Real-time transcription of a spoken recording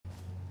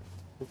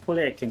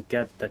Hopefully I can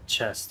get the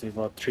chest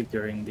without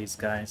triggering these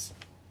guys.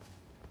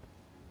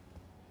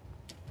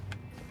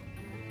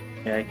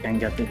 Yeah, I can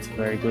get it.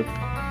 Very good.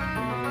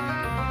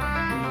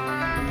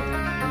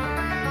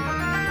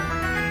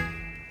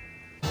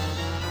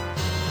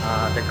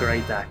 Ah, the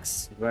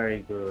Greataxe. Very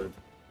good.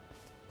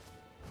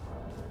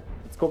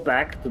 Let's go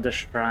back to the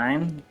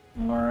shrine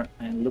or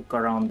and look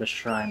around the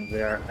shrine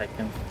where I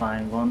can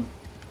find one.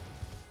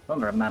 Don't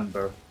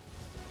remember.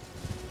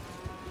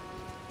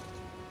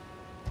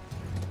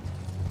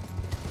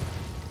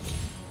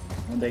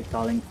 Are they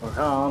calling for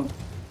help?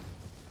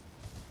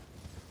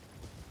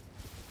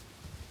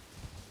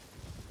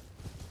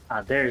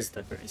 Ah, there's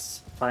the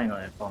grace.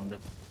 Finally I found it.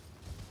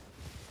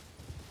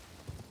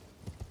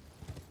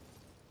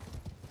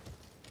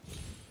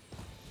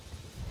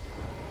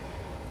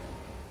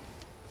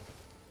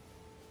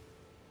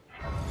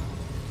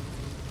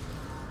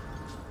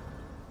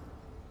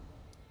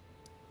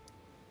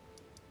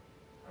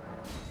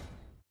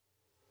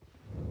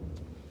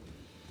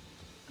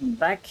 I'm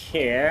back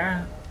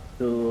here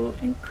to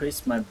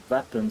increase my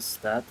weapon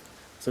stat.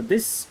 So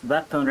this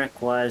weapon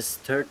requires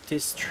 30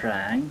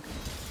 strength,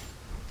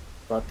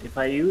 but if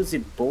I use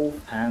it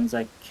both hands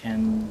I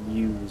can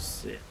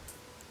use it,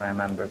 if I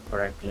remember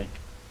correctly.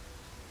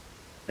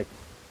 Like,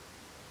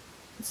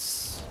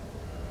 let's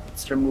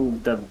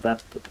remove the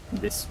weapon,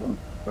 this one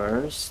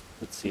first.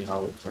 Let's see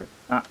how it works.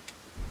 Ah.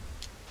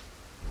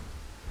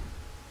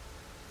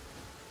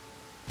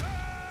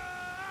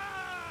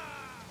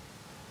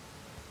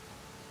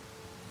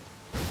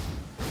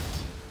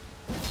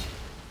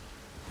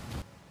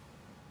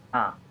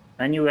 Ah,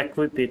 when you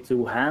equip it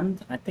to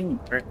hand, I think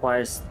it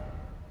requires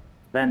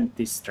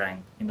 20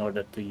 strength in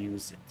order to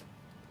use it.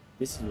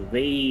 This is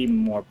way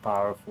more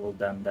powerful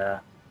than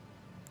the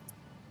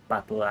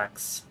battle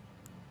axe.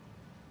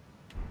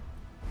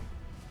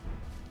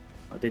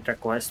 But it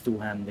requires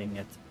two-handing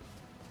it.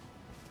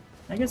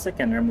 I guess I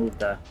can remove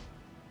the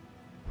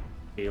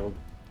shield.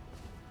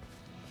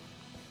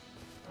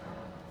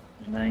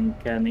 And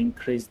I can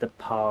increase the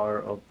power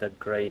of the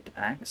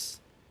Greataxe.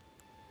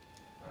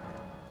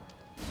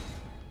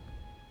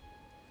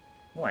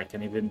 Oh, I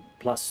can even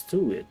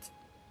 +2 it.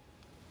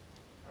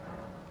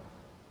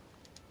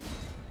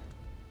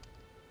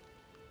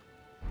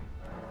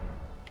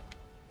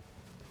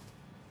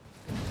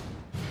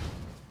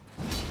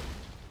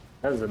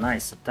 That's a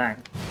nice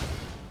attack.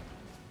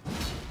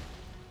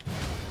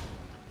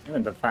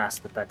 Even the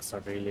fast attacks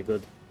are really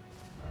good.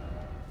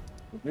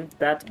 With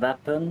that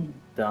weapon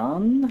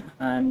done,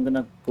 I'm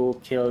gonna go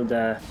kill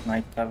the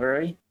Night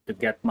Cavalry to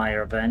get my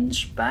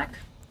revenge back.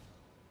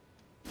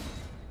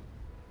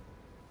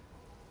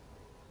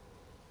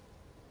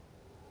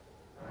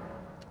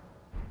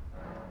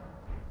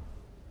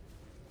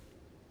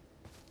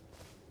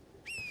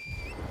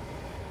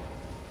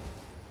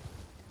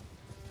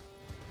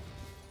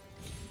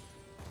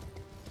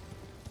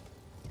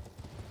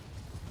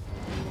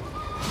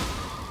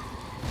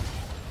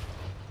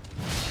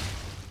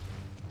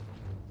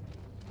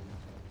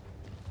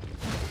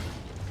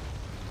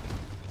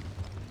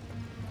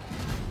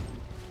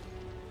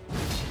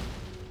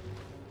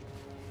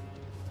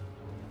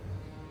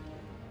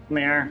 Come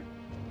here.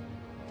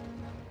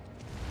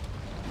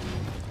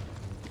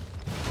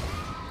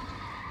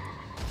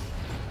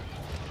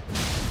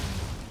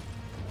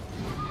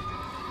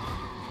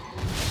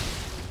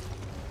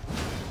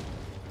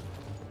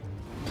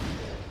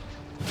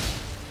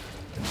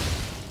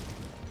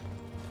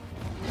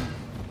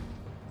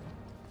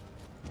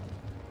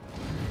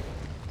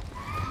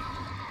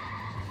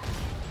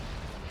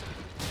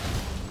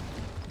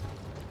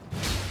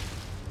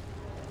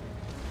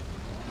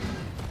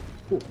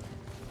 Ooh.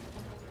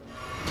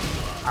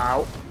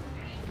 Ow.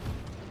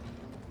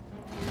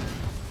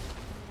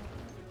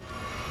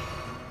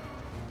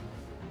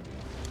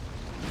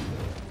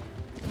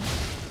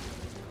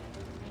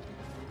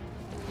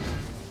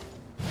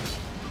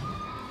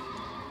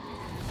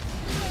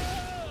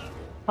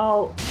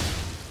 How?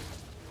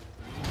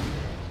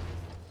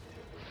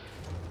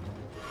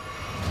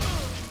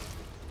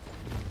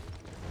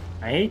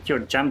 I hate your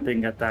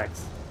jumping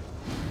attacks.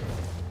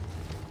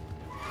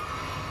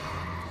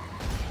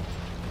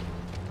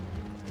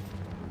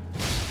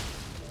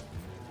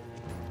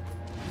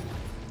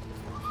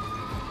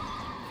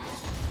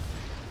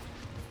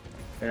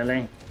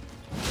 Really?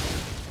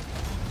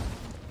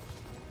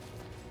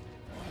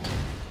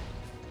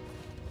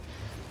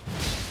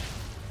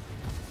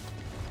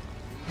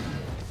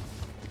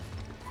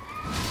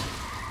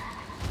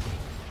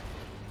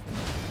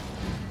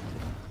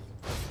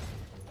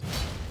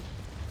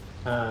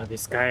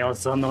 This guy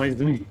also annoys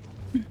me.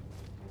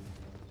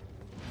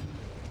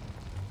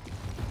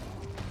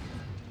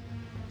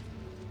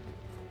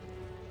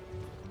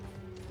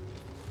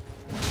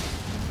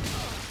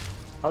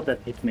 How'd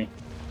that hit me?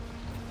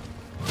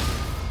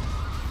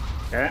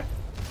 Okay.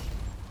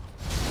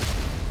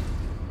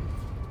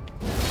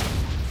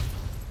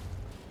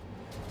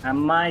 I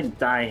might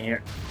die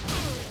here.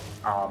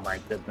 Oh my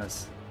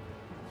goodness.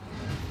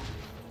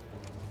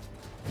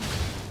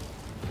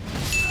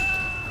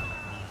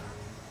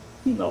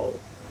 No.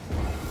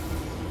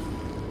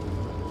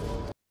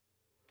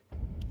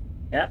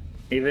 Yeah,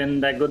 even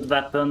the good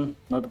weapon,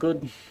 not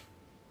good.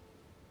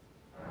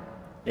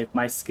 If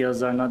my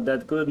skills are not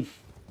that good.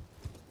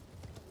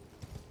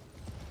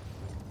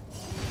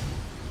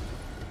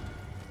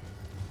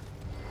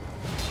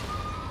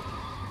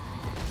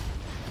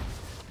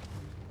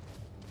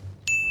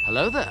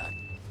 Hello there.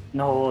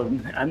 No,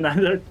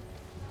 another.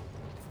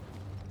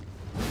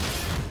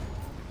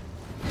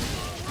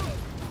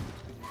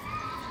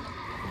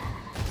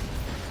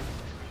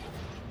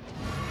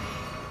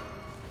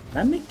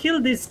 Let me kill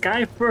this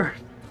guy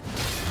first.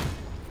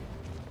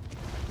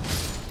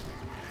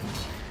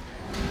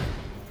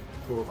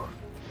 Ooh.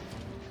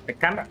 The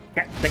camera.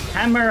 The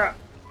camera.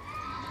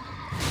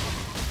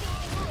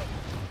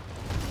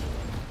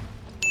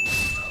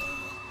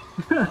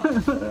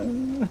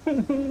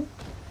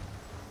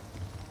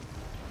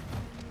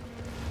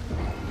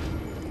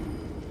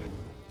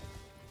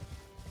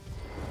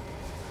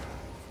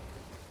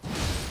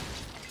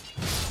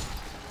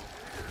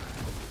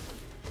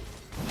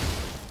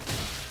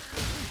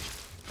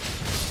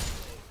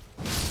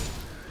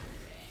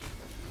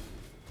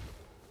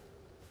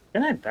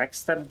 Can I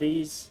backstab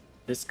this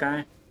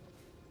guy?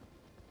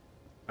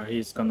 Or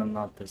he's gonna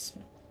notice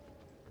me.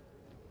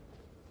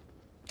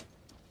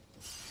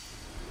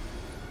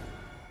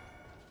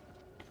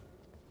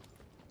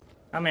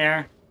 Come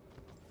here.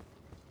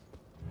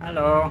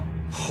 Hello.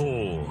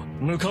 ほ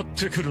う、向かっ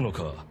てくるの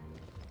か。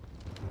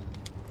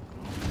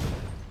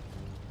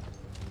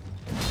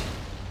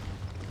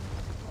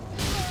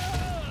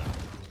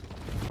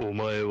お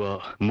前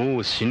はも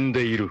う死ん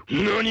でいる。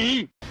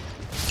何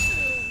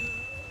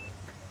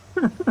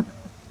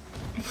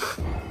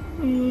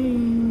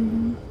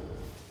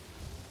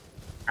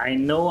I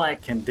know I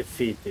can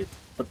defeat it,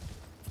 but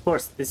of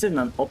course this is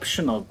an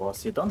optional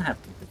boss, you don't have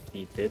to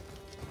defeat it.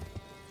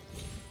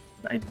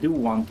 I do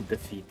want to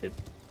defeat it.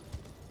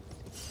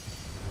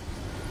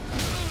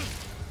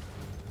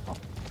 Oh.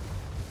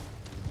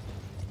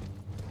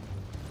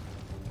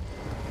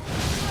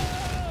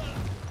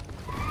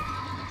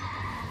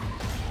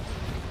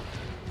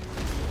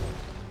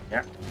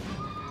 Yeah.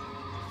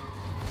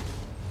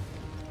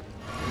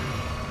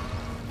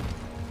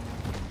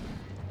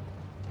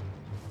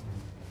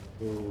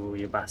 Ooh,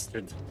 you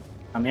bastard.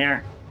 Come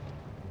here.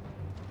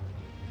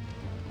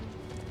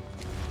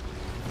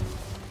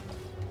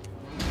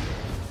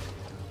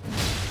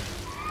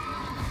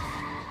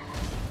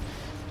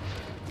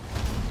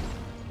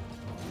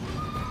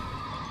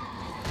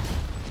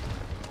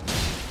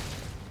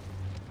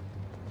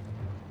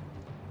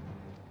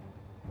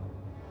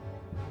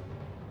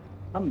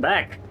 Come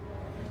back.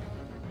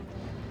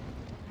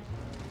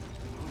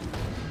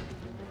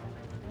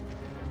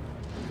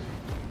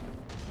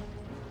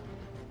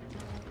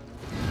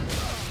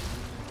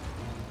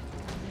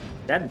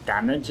 That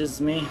damages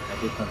me?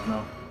 I did not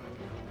know.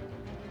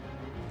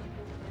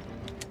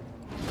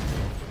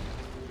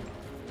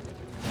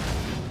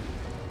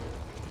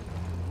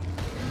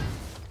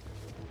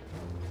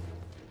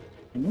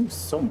 He moves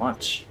so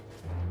much.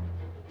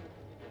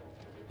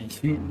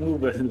 And you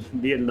move at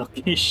weird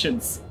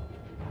locations.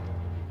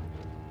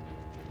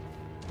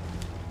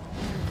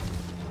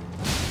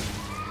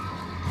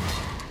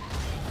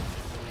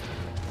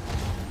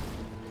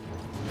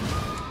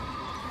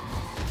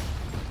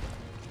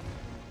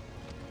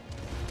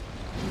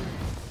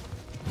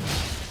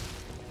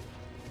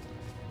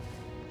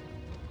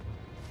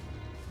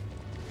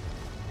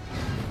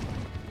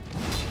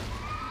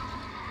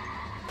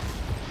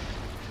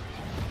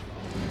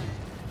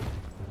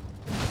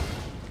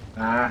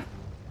 Ah.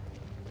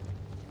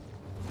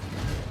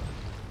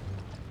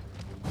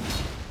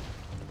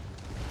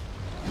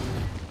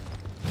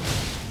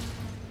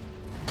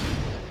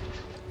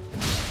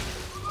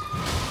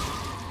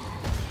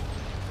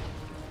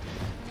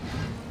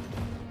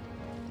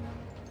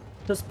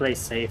 Just play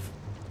safe.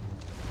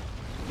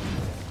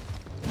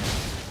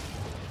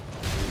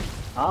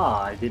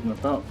 Ah, I did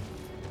not know.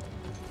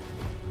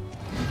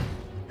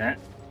 Okay.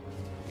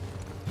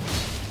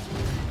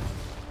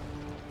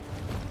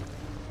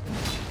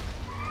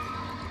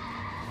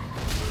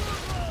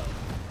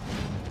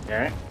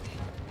 Okay.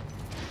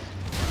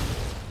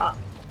 Ah.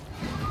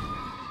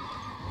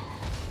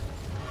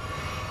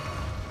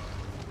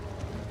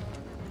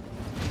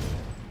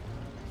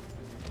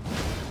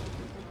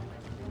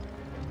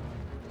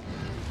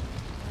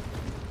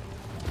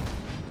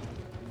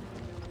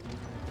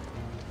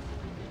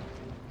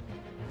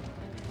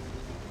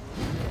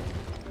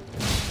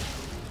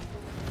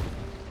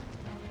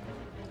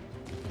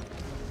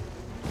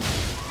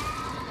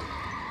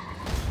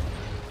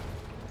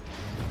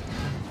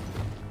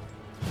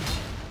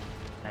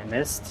 I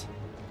missed.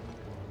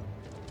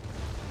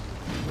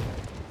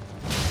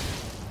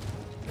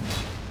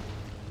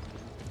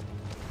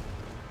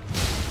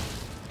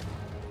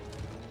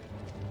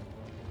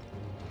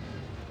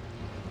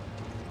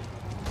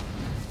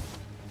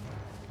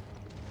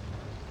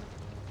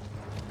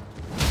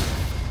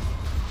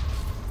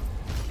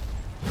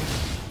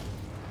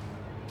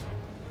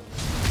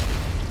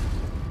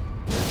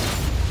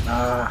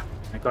 Ah.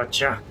 I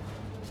gotcha.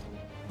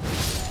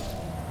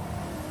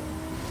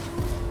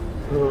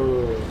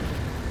 Ooh.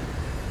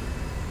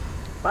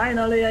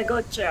 Finally, I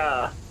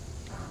gotcha!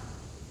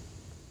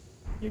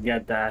 You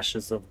get the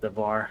Ashes of the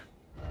War.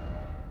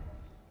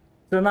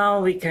 So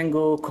now we can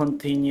go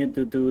continue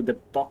to do the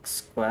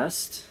box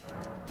quest.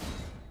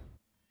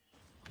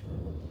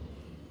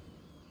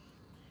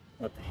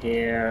 But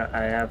here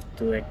I have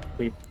to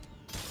equip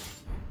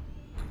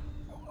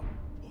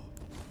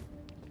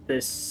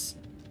this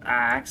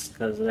axe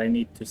because I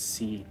need to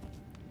see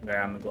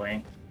where I'm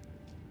going.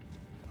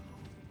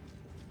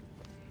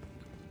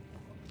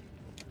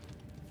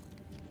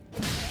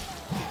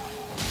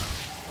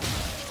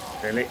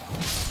 Really?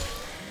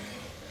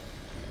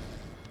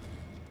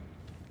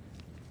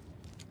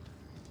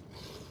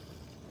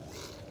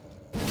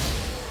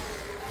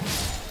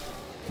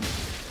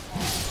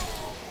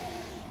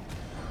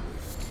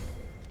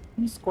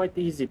 It's quite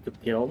easy to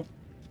kill.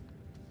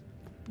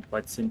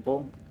 Quite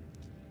simple.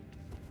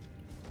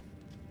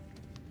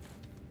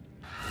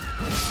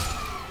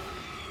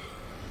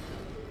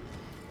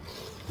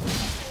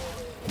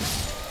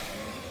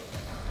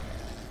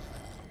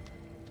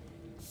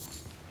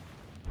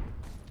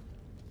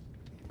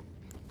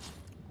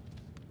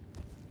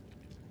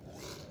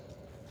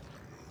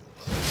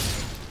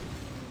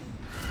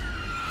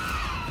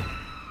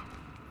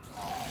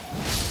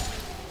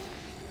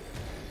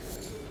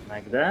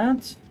 Like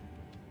that.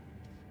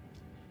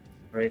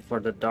 Pray for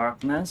the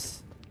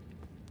darkness.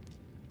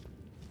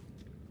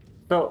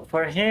 So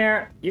for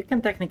here, you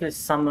can technically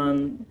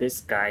summon this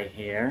guy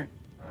here,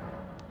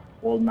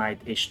 All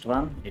Night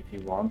Ishtvan, if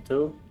you want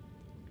to.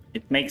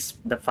 It makes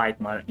the fight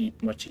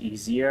much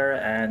easier,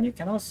 and you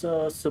can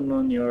also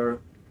summon your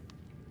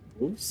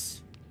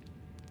wolves.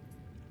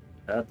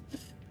 But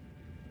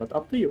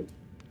up to you.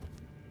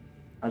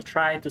 I'll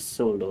try to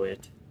solo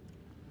it.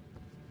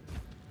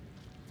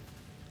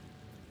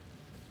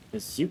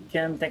 Because you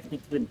can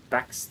technically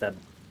backstab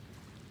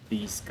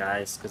these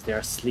guys because they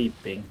are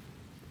sleeping.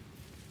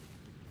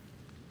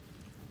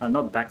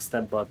 Not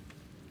backstab, but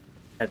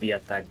heavy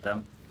attack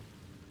them.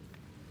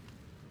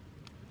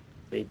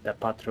 Wait, the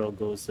patrol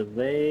goes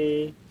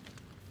away.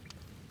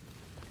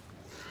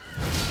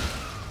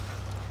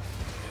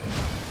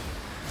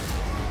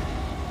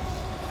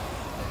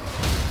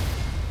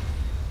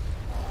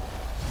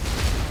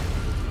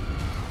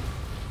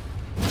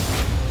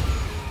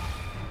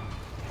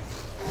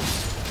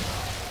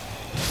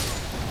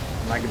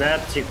 Like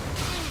that, you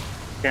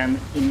can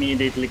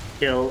immediately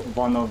kill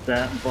one of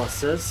the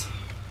bosses.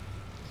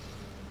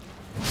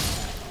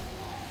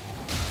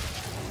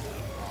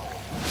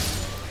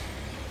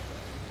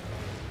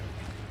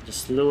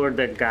 Just lure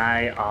the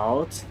guy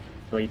out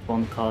so it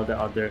won't call the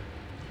other.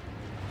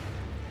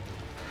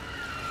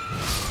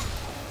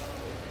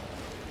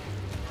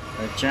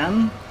 A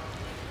gem.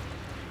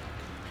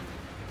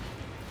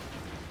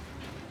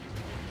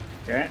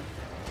 Okay.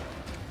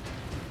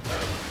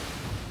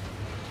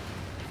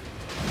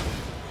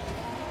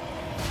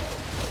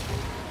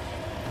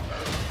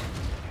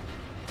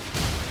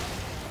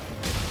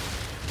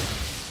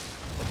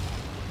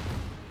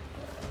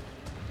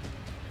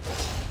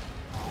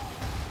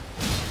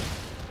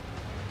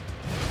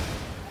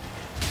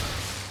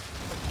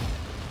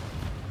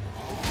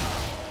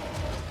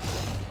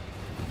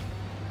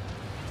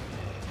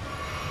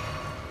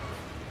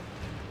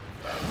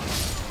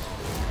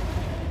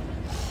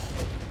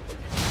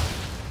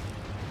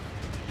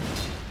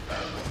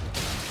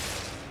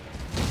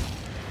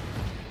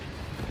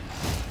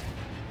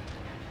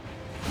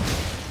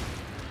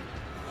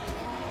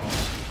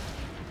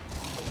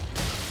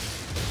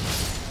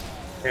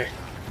 Okay.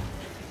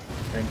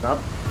 Thank up.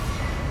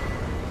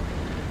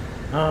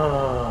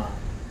 Oh.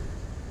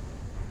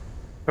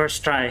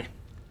 First try.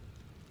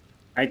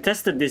 I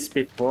tested this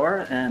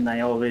before and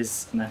I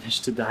always manage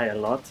to die a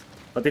lot.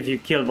 But if you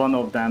kill one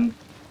of them,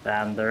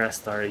 then the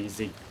rest are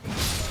easy.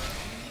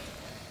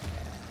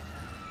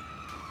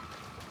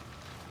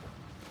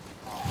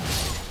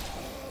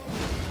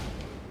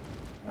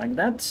 Like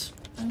that.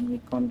 And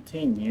we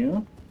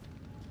continue.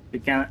 We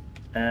can.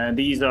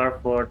 These are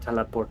for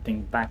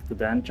teleporting back to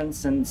the entrance,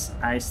 since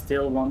I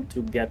still want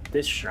to get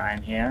this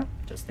shrine here,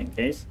 just in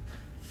case.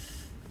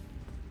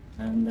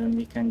 And then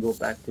we can go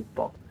back to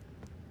Bob.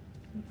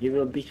 He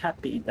will be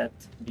happy that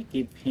we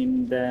give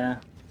him the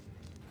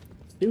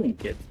stewing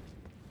kit.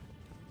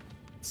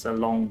 It's a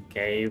long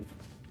cave.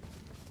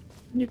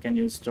 You can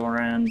use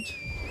torrent.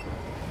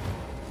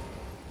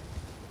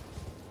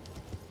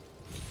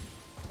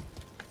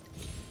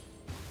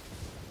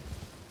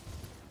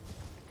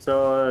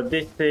 So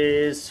this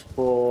is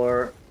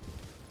for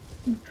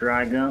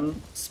dragon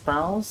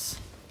spells.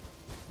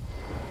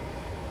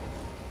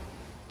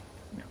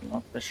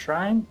 Not the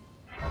shrine.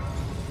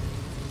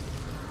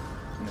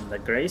 And the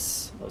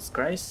grace, those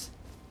grace.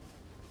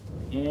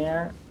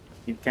 Here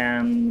you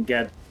can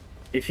get,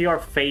 if you are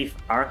Faith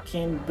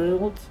Arcane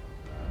build,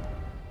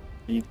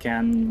 you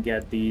can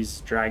get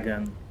these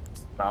dragon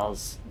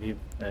spells,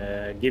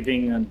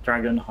 giving a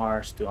dragon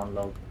hearts to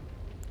unlock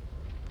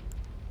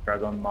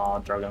Dragon Maw,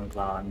 Dragon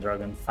Claw, and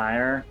Dragon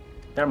Fire.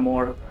 There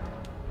are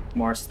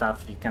more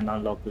stuff you can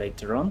unlock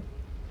later on.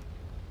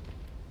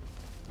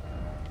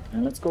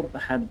 And let's go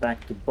head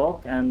back to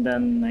Bok, and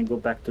then I go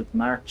back to the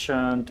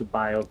merchant to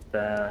buy up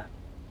the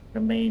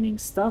remaining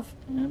stuff,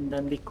 and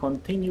then we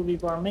continue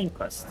with our main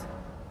quest.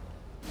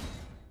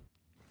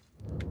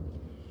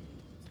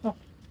 Oh.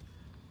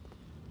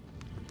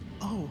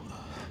 Oh.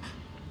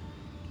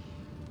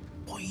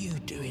 What are you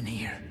doing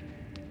here?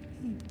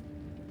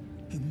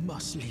 You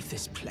must leave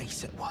this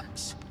place at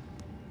once.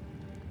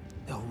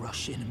 They'll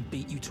rush in and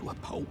beat you to a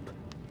pulp.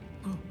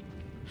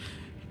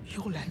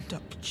 You'll end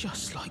up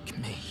just like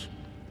me.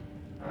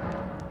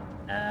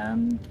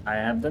 And I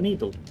have the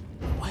needle.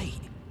 Wait.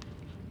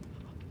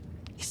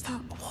 Is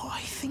that what I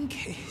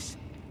think it is?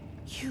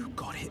 You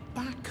got it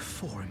back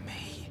for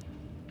me.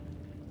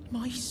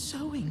 My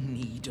sewing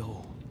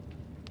needle.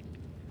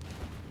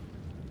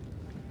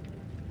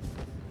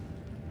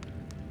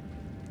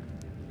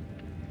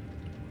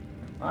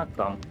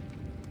 Welcome.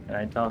 Can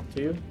I talk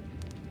to you?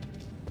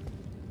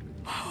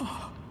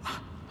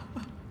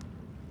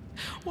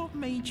 What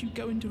made you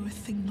go and do a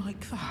thing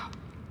like that?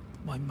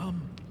 My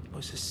mum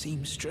was a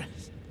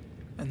seamstress,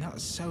 and that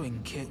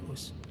sewing kit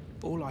was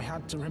all I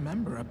had to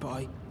remember her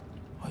by.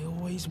 I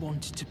always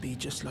wanted to be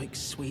just like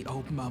sweet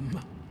old mum.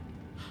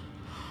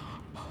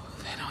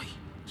 Then I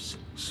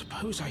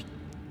suppose I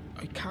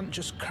can't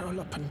just curl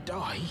up and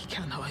die,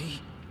 can I?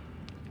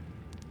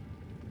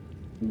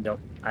 No,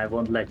 I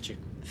won't let you.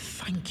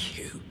 Thank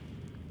you.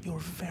 You're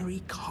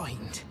very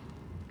kind.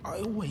 I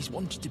always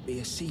wanted to be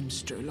a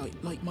seamstress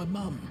like my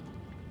mum.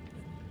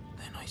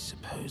 Then I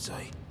suppose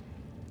I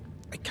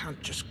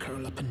can't just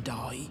curl up and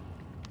die.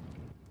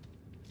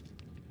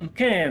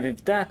 Okay,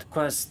 with that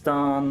quest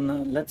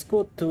done, let's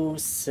go to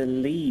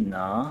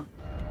Selina.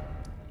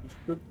 It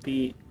should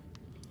be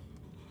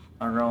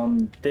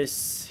around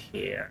this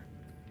here.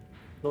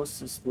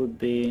 Closest would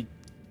be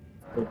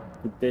to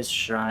this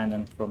shrine,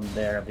 and from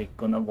there we're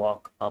gonna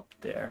walk up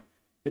there.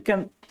 You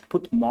can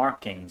put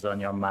markings on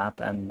your map,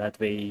 and that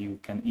way you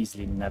can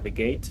easily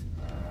navigate.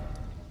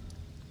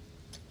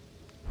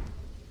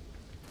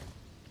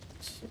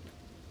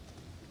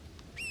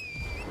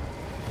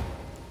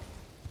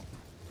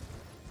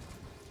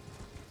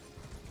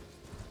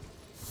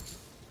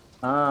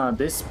 Ah,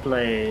 this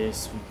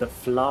place with the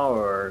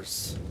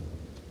flowers,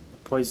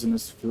 the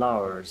poisonous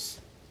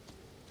flowers.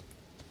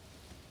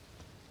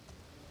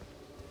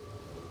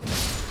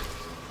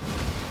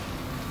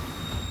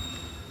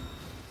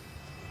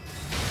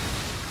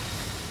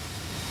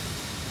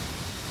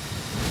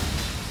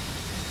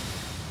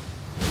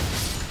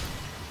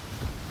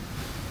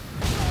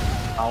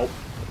 Ow.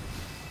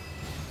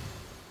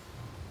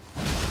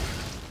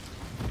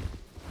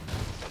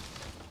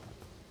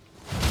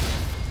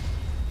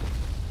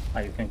 Ah,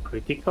 you can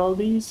critical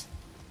these?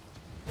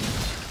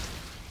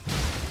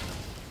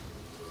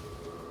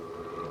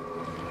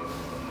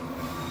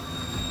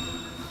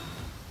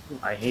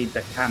 I hate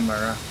the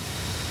camera.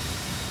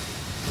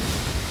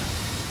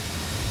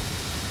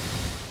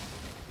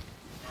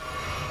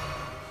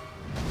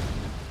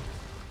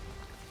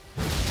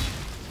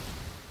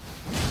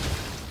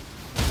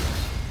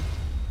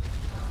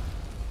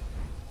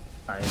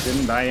 I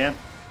didn't die yet.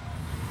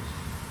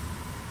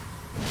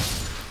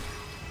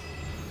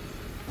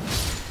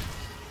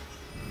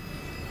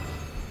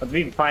 But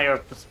with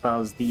fire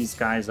spells, these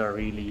guys are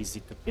really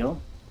easy to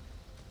kill.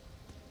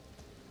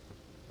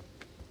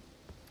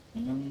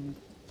 And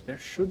there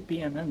should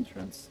be an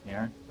entrance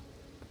here.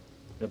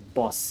 The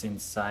boss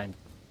inside.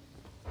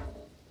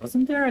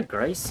 Wasn't there a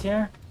grace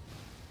here?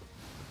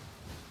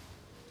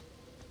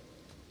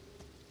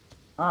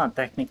 Ah,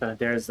 technically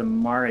there's a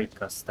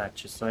Marika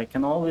statue, so I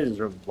can always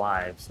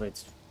revive, so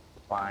it's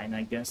fine,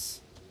 I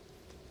guess.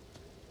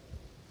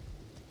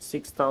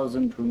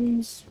 6,000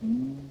 runes.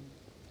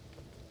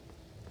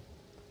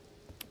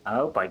 I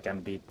hope I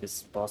can beat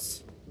this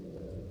boss.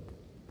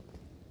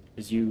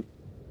 Because if you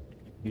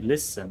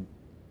listen,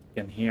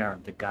 you can hear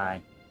the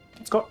guy.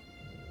 Let's go!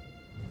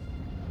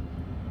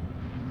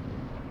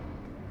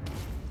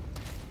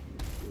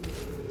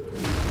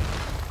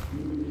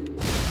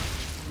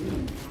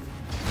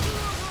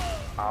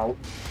 Ow.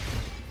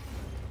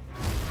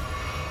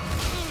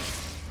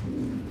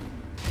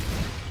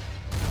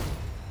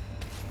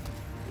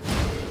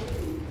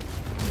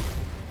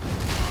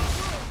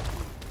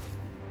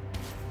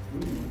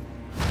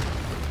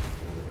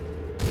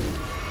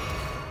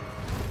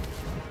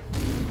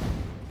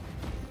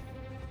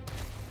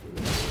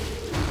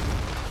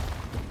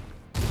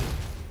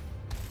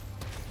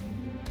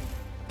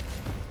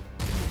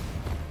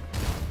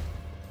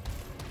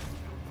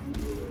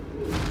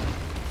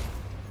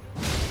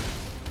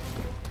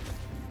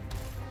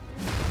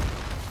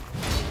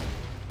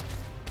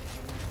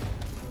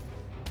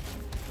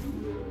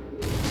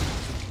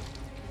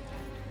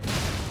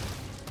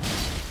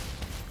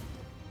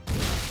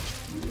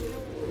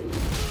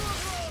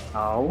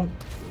 Ow.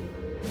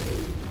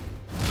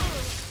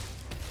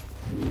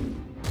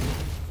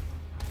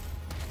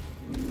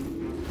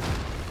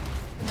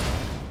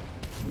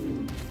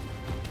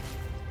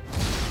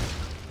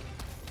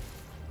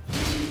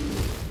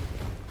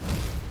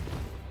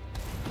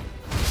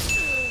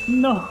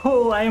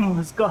 No, I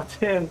almost got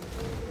him.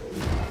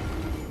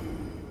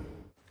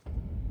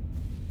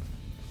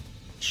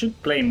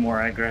 Should play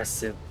more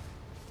aggressive.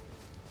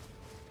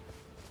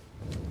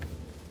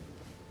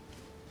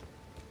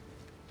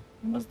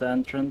 What's the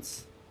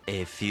entrance?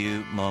 A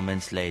few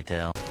moments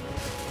later.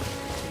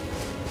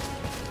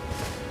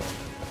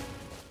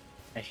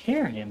 I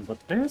hear him, but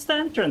where's the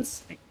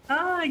entrance?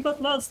 Ah, I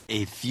got lost.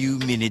 A few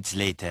minutes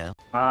later.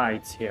 Ah,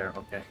 it's here,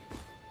 okay.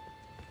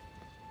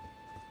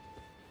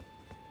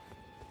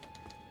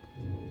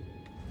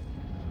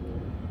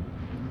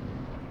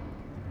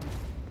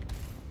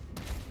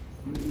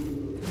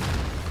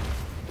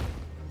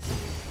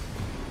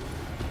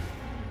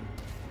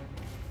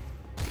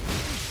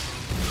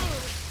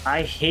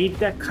 I hate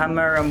the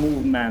camera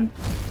movement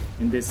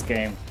in this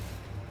game.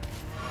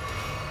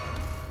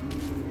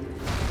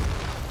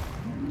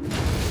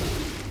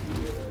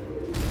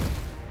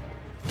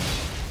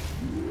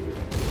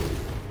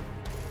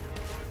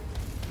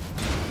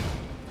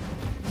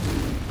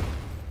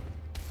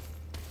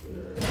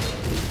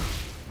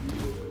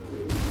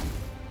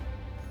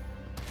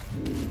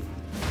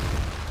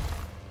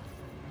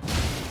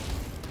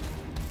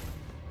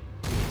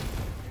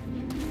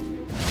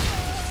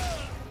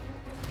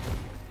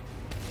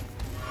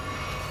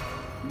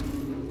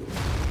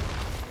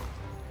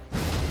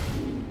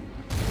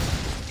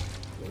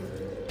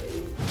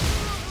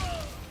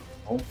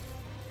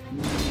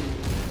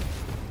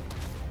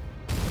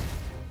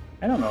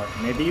 I don't know,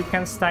 maybe you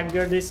can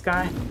stagger this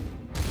guy?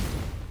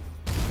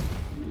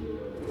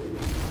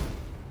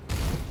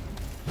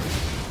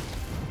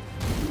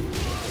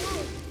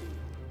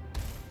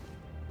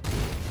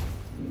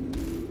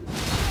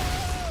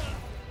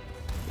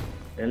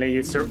 Really,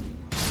 you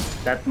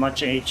that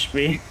much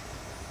HP?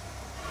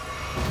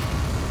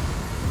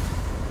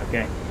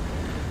 Okay,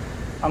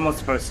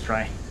 almost first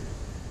try.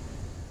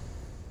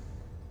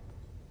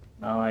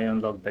 Now I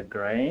unlock the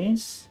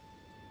Grace.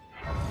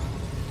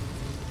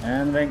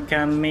 And then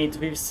can meet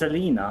with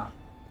Selina,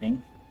 I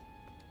think.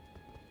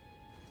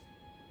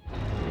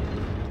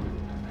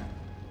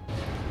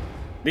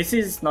 This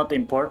is not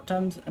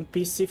important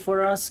NPC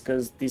for us,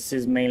 because this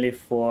is mainly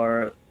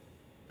for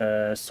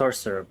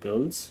sorcerer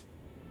builds.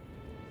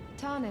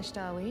 Tarnished,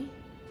 are we?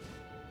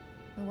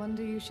 I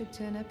wonder you should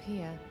turn up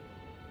here.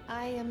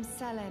 I am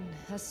Selin,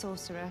 a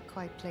sorcerer,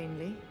 quite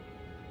plainly.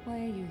 Why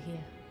are you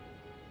here?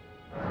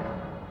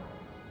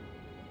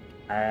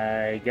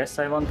 I guess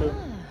I want to...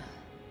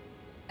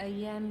 A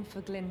yen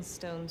for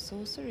glintstone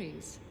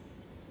sorceries.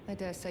 I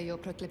dare say your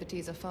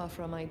proclivities are far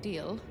from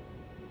ideal.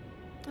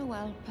 Oh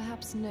well,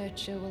 perhaps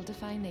nurture will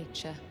defy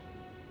nature,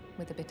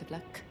 with a bit of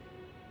luck.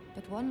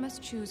 But one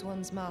must choose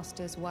one's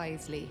masters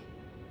wisely.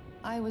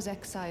 I was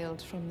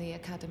exiled from the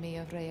Academy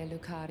of Rea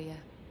Lucaria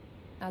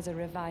as a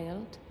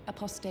reviled,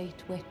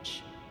 apostate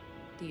witch.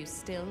 Do you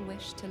still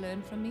wish to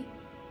learn from me?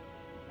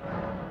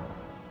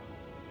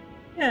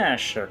 Yeah,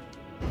 sure.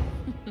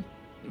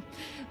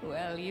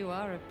 Well, you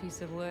are a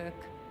piece of work.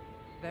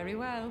 Very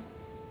well.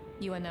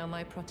 You are now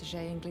my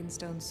protege in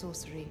glintstone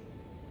sorcery.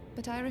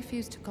 But I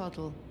refuse to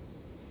coddle,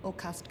 or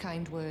cast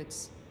kind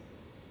words.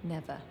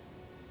 Never.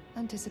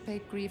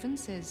 Anticipate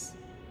grievances,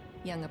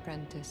 young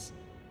apprentice.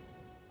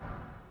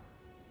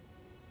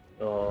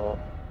 So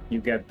you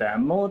get the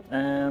emote,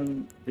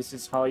 and this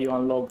is how you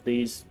unlock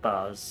these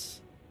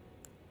spells.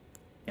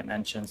 You can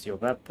enhance your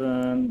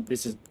weapon.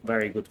 This is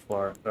very good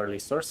for early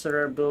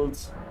sorcerer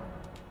builds.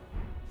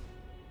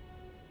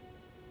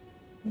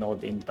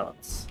 Node in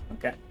dots.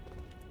 Okay.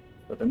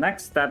 So the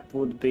next step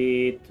would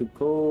be to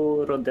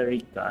go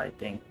Roderika, I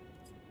think.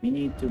 We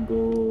need to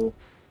go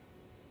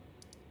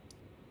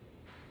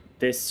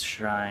this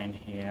shrine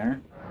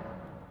here.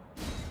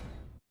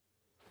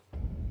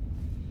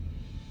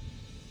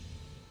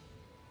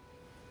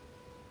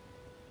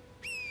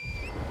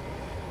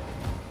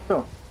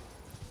 So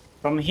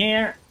from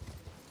here,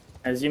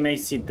 as you may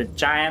see, the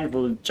giant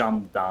will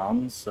jump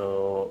down,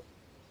 so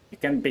you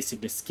can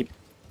basically skip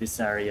this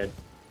area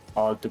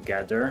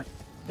altogether.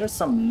 There's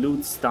some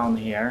loots down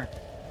here.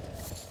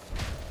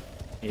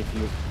 If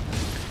you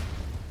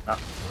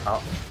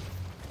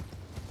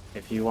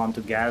if you want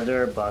to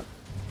gather, but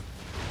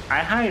I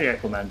highly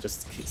recommend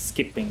just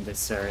skipping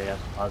this area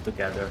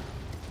altogether.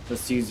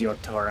 Just use your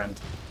torrent.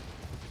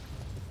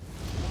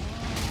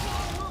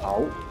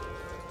 Oh,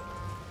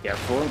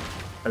 careful,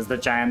 as the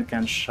giant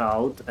can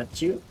shout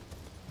at you.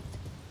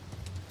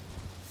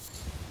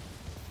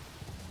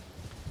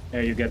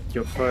 There you get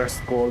your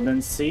first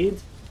golden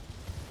seed.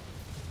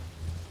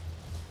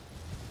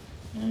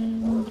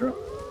 And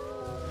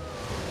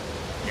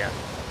yeah,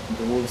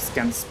 the wolves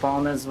can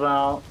spawn as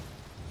well.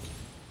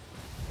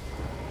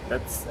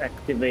 Let's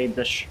activate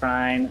the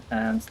shrine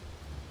and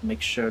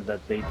make sure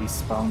that they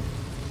despawn.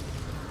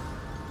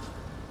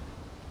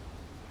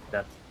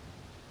 That.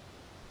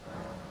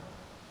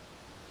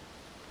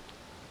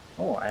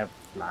 Oh, I have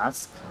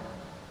flask.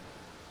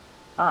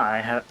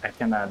 Ah, I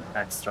can add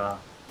extra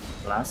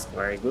flask.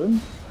 Very good.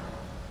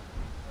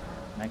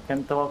 I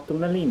can talk to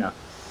Melina.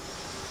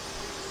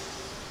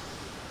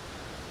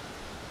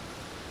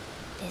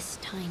 This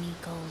tiny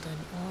golden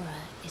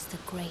aura is the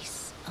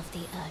grace of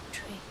the Earth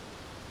Tree.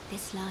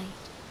 This light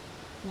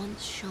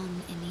once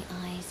shone in the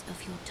eyes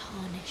of your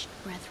tarnished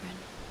brethren,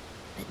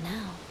 but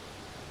now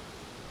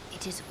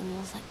it is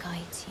all that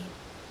guides you.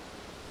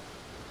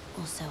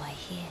 Or so I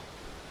hear.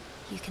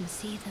 You can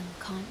see them,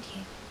 can't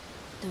you?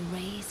 The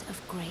rays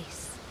of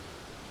grace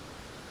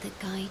that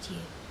guide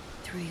you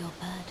through your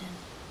burden.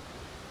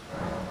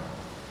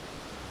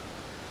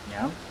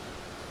 Yeah.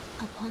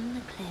 Upon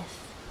the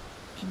cliff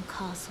in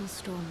Castle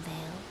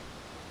Stormvale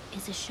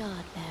is a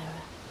shard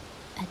bearer,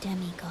 a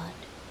demigod,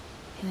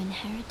 who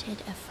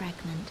inherited a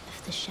fragment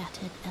of the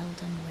shattered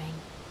Elden ring.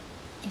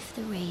 If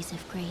the rays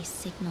of grace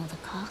signal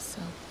the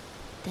castle,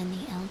 then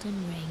the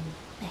Elden ring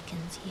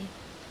beckons you.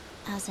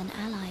 As an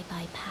ally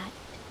by pact,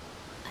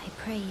 I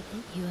pray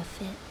that you are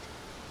fit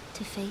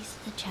to face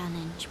the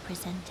challenge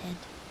presented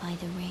by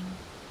the ring.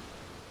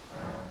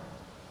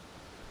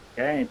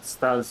 Okay, it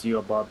tells you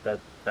about that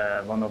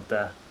one of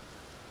the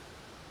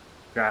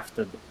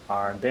crafted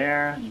are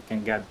there. You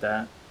can get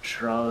the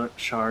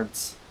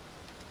shards.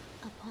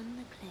 Upon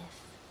the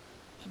cliff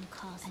in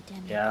Castle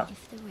Demigod, Yeah.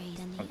 if the rays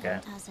and the Okay,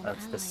 as an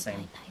that's ally the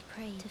same. I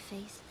pray to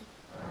face the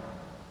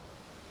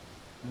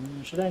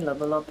Should I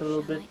level up a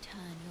little Shall bit? I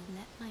turn your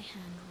let my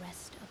hand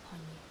rest upon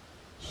you.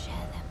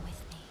 Share them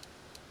with me.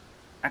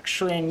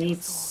 Actually, I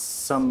need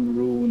some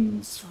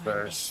runes Your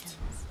first.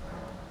 ambitions.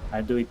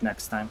 I'll do it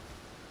next time.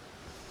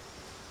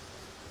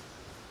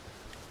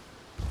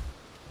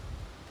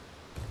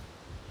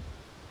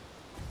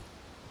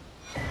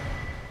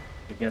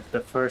 We get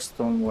the first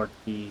onward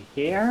key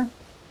here.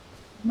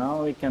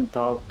 Now we can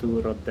talk to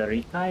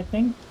Roderika, I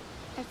think.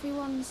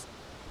 Everyone's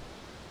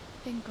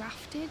been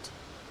grafted.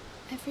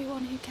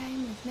 Everyone who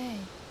came with me.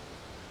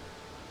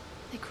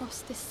 They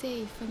crossed the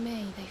sea for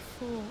me. They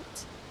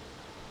fought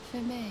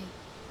for me.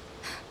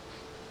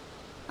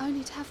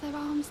 Only to have their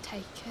arms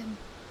taken.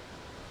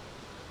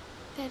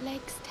 Their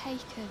legs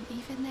taken.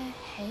 Even their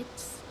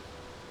heads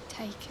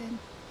taken.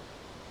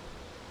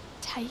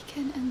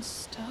 Taken and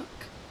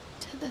stuck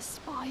to the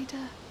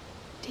spider.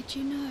 Did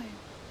you know?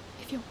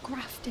 If you're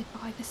grafted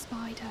by the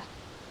spider,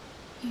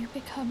 you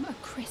become a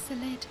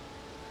chrysalid.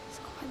 It's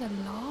quite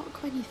a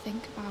lark when you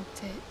think about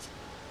it.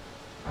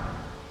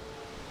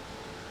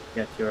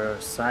 Get your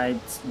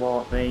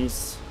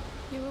ways.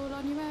 You're all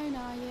on your own,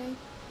 are you?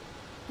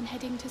 And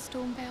heading to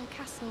Stormvale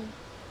Castle?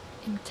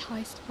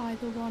 Enticed by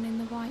the one in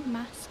the white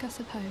mask, I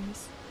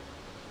suppose.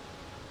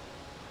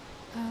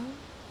 Oh,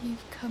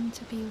 you've come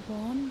to be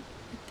one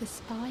with the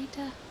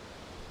spider?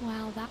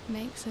 Well, that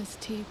makes us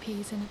two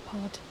peas in a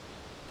pod.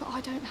 But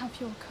I don't have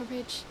your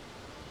courage.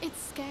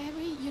 It's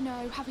scary, you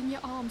know, having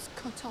your arms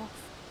cut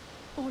off.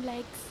 Or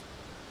legs.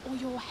 Or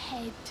your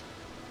head.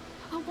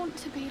 I want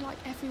to be like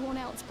everyone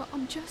else, but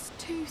I'm just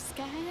too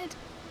scared.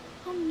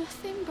 I'm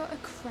nothing but a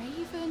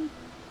craven.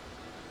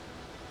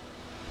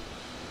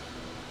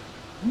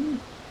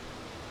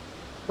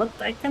 But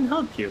I can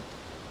help you.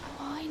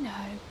 Oh, I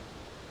know.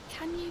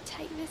 Can you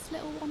take this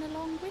little one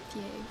along with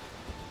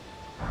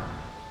you?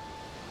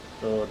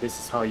 So this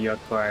is how you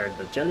acquire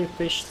the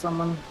jellyfish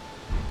summon.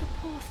 The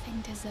poor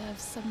thing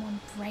deserves someone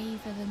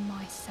braver than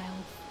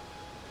myself.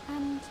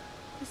 And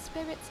the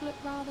spirits look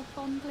rather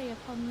fondly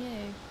upon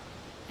you.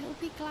 It'll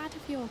be glad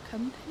of your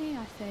company,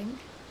 I think,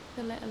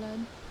 the little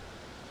un.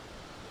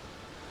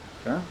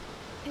 Sure.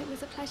 It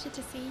was a pleasure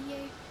to see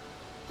you.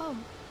 Oh,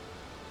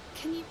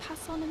 can you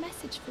pass on a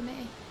message for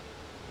me?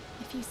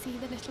 If you see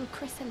the little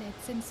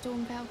chrysalids in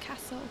Stormvale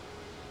Castle,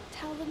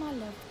 tell them I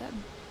love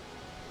them.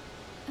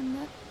 And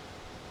that,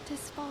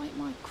 despite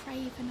my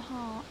craven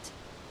heart,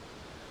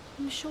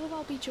 I'm sure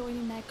I'll be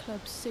joining their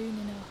club soon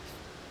enough.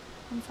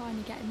 I'm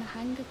finally getting the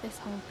hang of this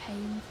whole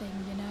pain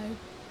thing, you know.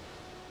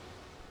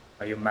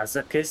 Are you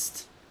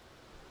masochist?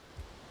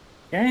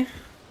 Okay.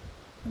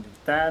 And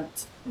with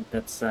that,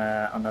 that's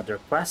another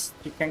quest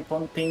you can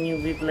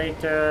continue with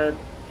later.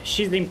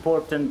 She's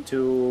important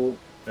to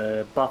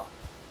buff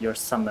your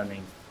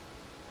summoning.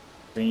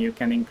 Then you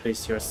can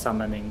increase your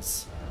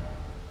summonings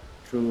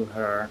through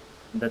her.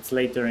 That's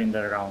later in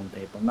the round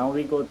table. Now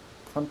we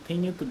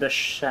continue to the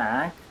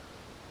shack.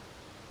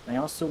 I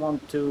also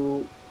want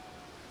to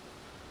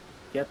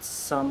get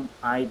some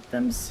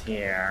items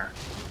here.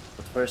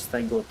 But first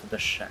I go to the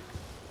shack.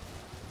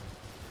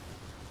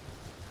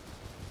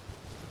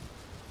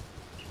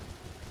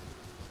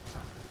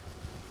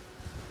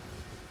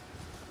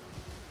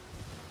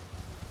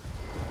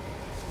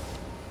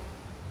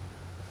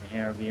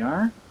 Here we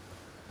are.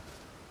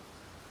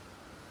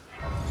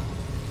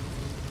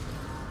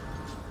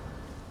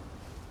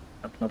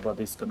 But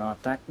nobody's gonna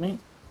attack me.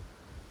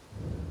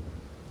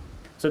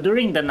 So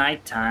during the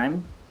night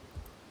time,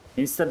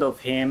 instead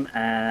of him,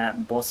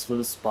 boss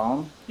will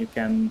spawn. You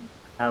can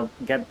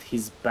get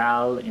his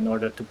bell in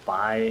order to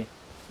buy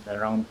the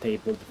round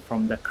table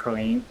from the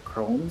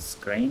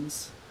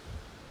cranes.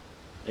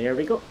 There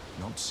we go.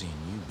 Not seen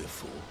you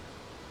before.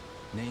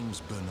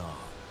 Name's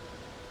Bernahl.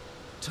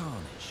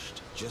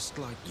 Tarnished, just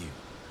like you.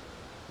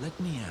 Let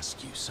me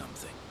ask you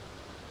something.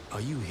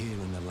 Are you here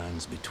in the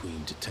lands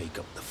between to take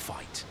up the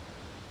fight?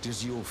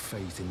 Does your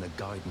faith in the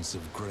guidance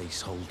of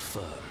grace hold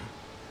firm,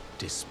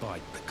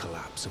 despite the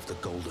collapse of the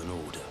Golden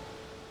Order?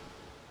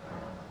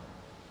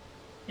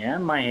 Yeah,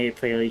 my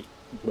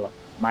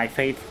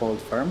faith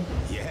holds firm.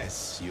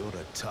 Yes, you're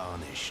a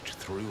tarnished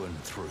through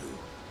and through.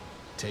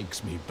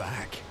 Takes me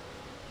back.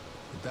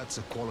 But that's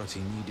a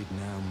quality needed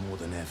now more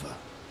than ever.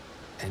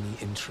 Any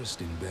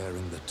interest in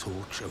bearing the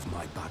torch of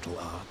my battle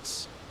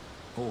arts?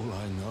 All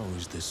I know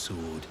is the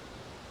sword.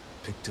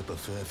 Picked up a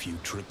fair few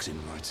tricks in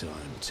my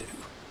time, too.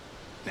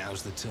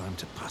 Now's the time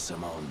to pass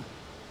them on.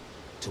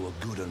 To a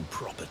good and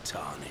proper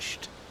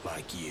tarnished,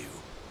 like you.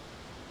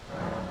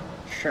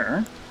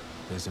 Sure.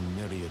 There's a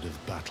myriad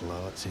of battle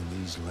arts in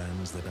these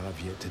lands that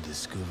I've yet to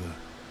discover.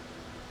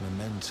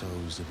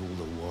 Mementos of all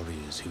the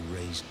warriors who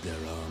raised their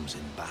arms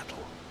in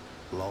battle.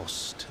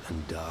 Lost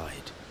and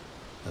died.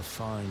 A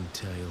fine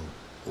tale,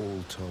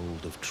 all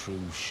told of true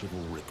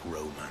chivalric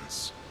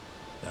romance.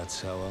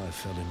 That's how I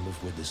fell in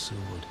love with the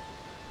sword.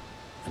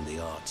 And the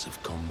arts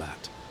of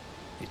combat.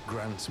 It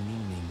grants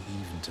meaning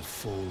even to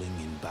falling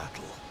in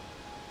battle.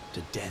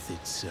 To death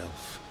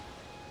itself.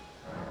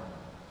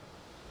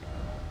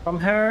 From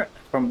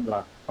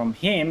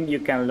him, you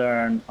can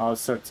learn all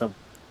sorts of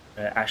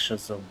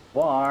Ashes of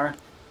War.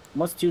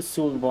 Most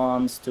useful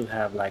ones to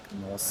have like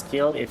no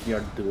skill if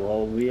you're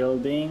dual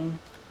wielding.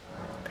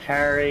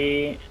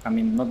 Parry, I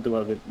mean not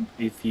dual, but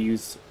if you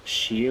use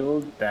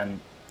shield, then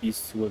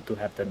useful to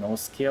have the no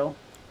skill.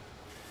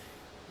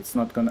 It's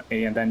not gonna,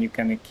 and then you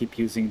can keep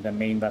using the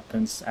main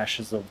weapons,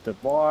 Ashes of the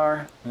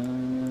War.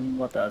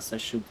 What else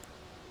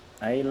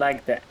I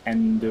like the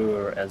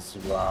Endure as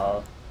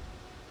well.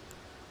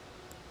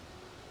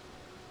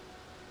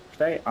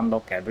 Should I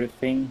unlock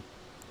everything?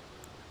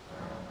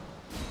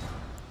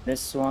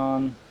 This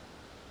one.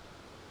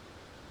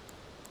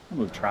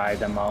 We'll try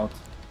them out.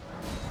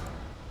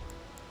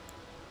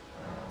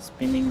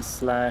 Spinning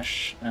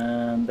Slash,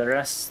 and the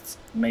rest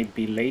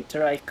maybe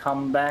later I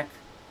come back.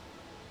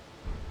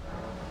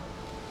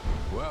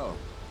 Well,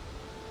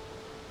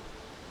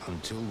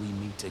 until we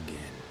meet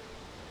again.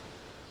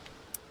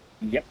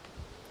 Yep.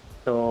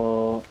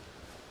 So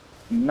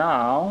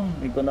now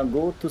we're gonna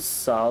go to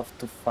south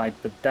to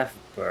fight the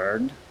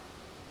Deathbird.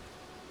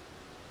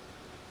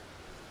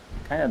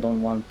 Kinda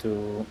don't want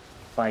to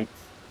fight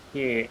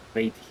here,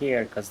 wait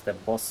here, because the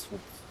boss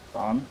would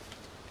spawn.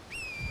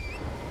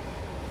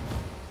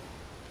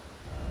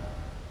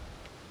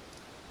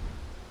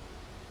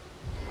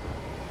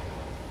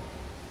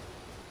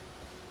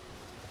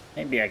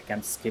 Maybe I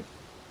can skip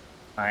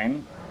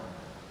time.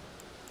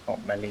 Oh,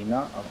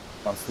 Melina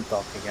wants to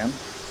talk again.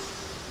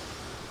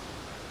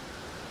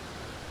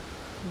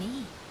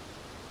 Me?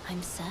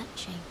 I'm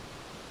searching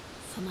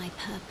for my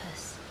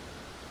purpose,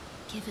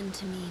 given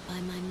to me by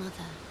my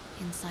mother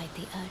inside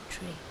the Earth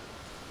Tree,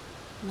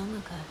 long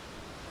ago,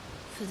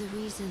 for the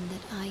reason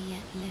that I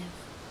yet live,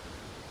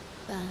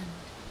 burned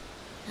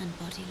and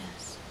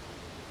bodiless.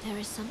 There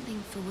is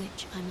something for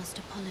which I must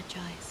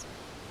apologize.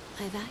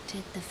 I've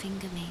acted the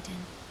Finger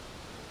Maiden,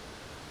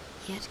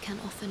 yet can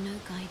offer no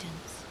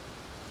guidance.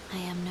 I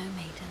am no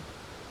maiden.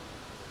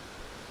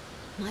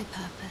 My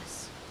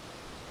purpose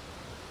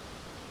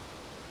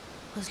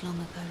was long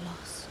ago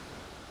lost.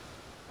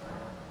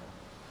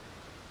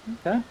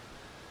 Okay.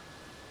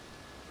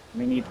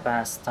 We need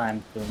pass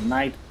time to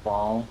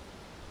Nightfall.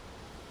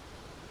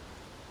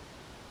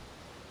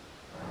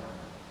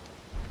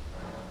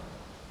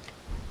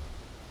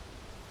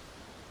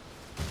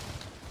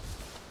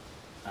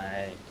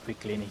 I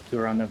quickly need to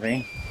run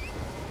away.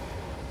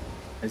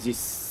 As you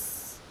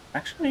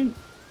actually,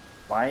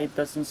 why it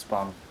doesn't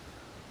spawn?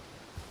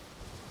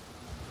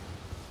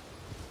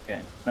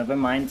 Okay, never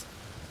mind.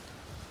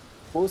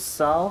 Go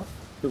south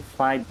to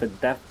fight the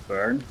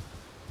Deathbird.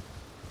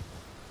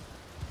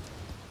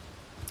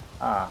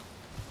 Ah,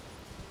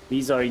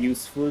 these are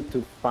useful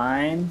to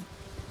find.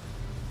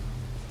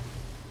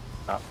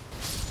 To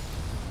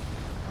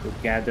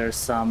gather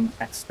some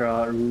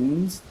extra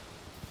runes.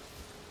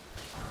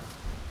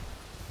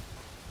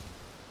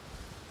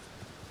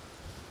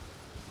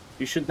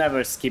 You should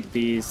never skip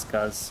these,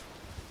 because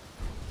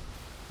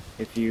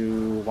if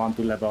you want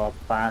to level up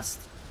fast.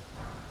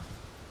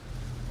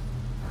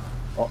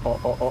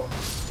 Oh.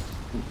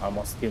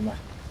 Almost killed my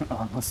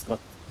almost got.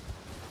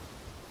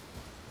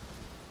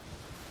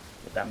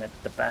 Damn it,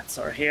 the bats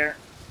are here.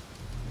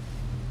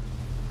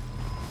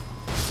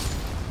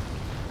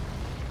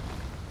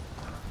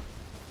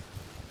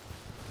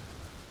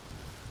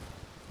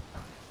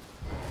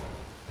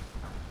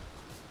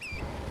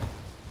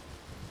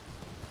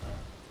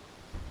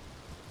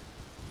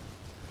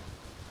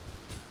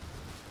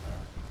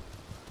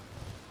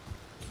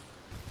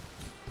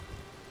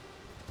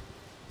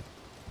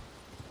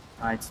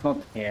 It's not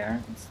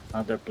here, it's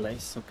another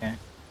place, okay.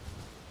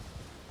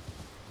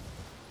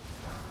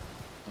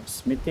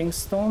 Smithing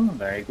stone,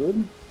 very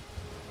good.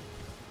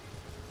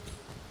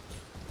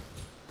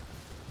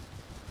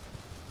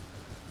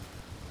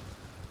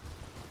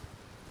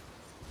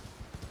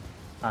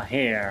 Ah,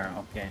 here,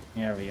 okay,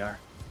 here we are.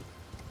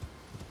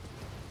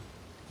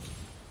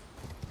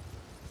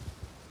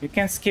 You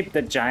can skip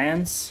the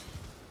giants.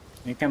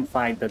 You can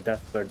fight the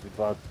Deathbird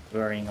without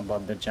worrying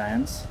about the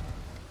giants.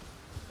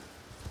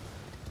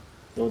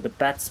 Though the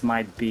pets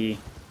might be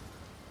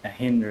a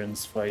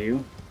hindrance for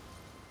you.